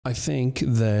I think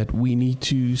that we need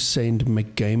to send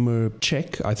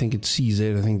MCGamerCZ. I think it's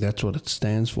CZ. I think that's what it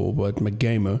stands for. But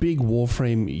MCGamer, big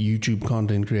Warframe YouTube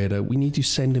content creator, we need to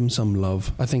send him some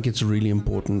love. I think it's really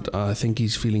important. I think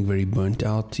he's feeling very burnt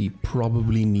out. He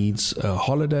probably needs a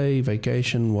holiday,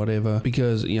 vacation, whatever,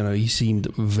 because, you know, he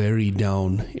seemed very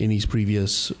down in his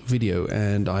previous video,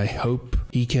 and I hope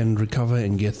he can recover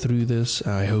and get through this.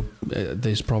 I hope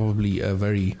there's probably a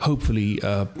hopefully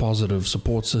a positive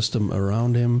support system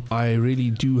around him. I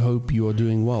really do hope you are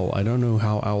doing well. I don't know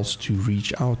how else to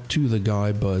reach out to the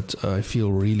guy, but I feel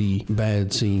really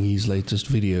bad seeing his latest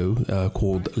video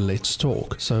called Let's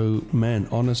Talk. So man,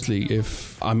 honestly,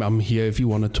 if I'm here if you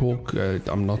want to talk,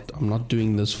 I'm not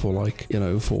doing this for, like, you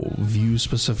know, for views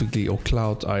specifically or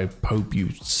clout. I hope you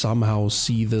somehow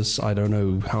see this. I don't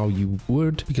know how you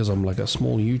would, because I'm like a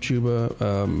small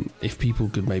YouTuber. If people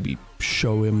could maybe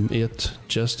show him it,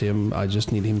 just him, I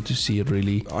just need him to see it,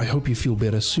 really. I hope you feel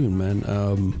better soon,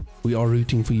 man. We are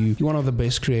rooting for you. You're one of the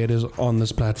best creators on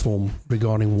this platform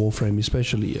regarding Warframe,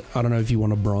 especially. I don't know if you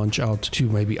want to branch out to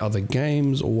maybe other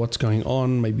games or what's going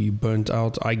on. Maybe you burnt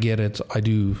out. I get it. I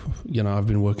do. You know, I've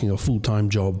been working a full-time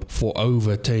job for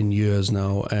over 10 years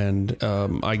now, and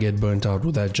I get burnt out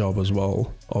with that job as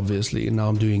well, obviously. And now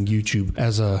I'm doing YouTube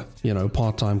as a, you know,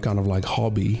 part-time kind of like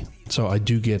hobby. So I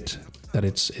do get that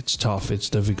it's tough, it's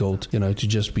difficult, you know, to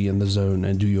just be in the zone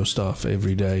and do your stuff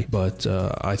every day. But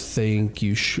I think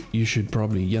you should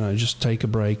probably, you know, just take a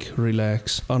break,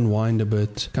 relax, unwind a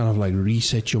bit, kind of like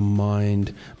reset your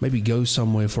mind, maybe go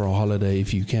somewhere for a holiday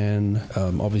if you can.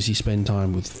 Obviously spend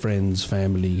time with friends,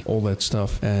 family, all that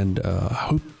stuff, and I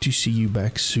hope to see you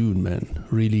back soon, man.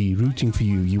 Really rooting for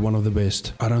you. You're one of the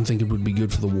best. I don't think it would be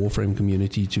good for the Warframe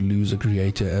community to lose a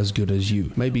creator as good as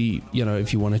you. Maybe, you know,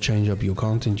 if you want to change up your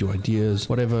content, your ideas,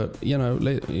 whatever, you know,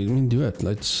 do it.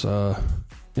 Let's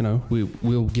you know,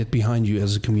 we'll get behind you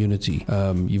as a community.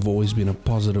 You've always been a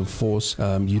positive force.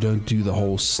 You don't do the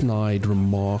whole snide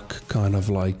remark kind of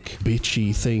like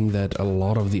bitchy thing that a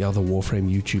lot of the other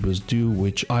Warframe YouTubers do,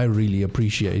 which I really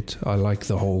appreciate. I like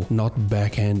the whole not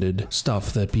backhanded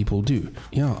stuff that people do.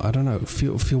 Yeah, I don't know.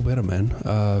 Feel better,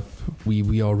 man.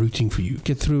 We are rooting for you.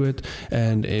 Get through it.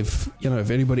 And if, you know,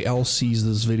 if anybody else sees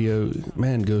this video,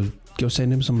 man, go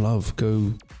send him some love.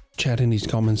 Go chat in his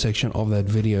comment section of that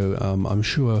video. I'm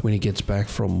sure when he gets back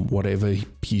from whatever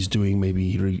he's doing,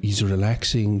 maybe he's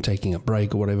relaxing, taking a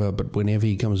break or whatever, but whenever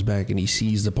he comes back and he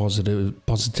sees the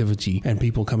positivity and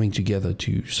people coming together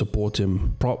to support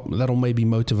him, that'll maybe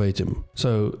motivate him.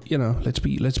 So, you know, let's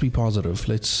be positive.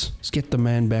 Let's get the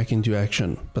man back into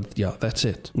action. But yeah, that's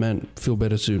it, man. Feel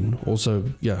better soon. Also,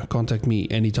 yeah, contact me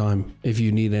anytime if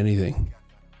you need anything.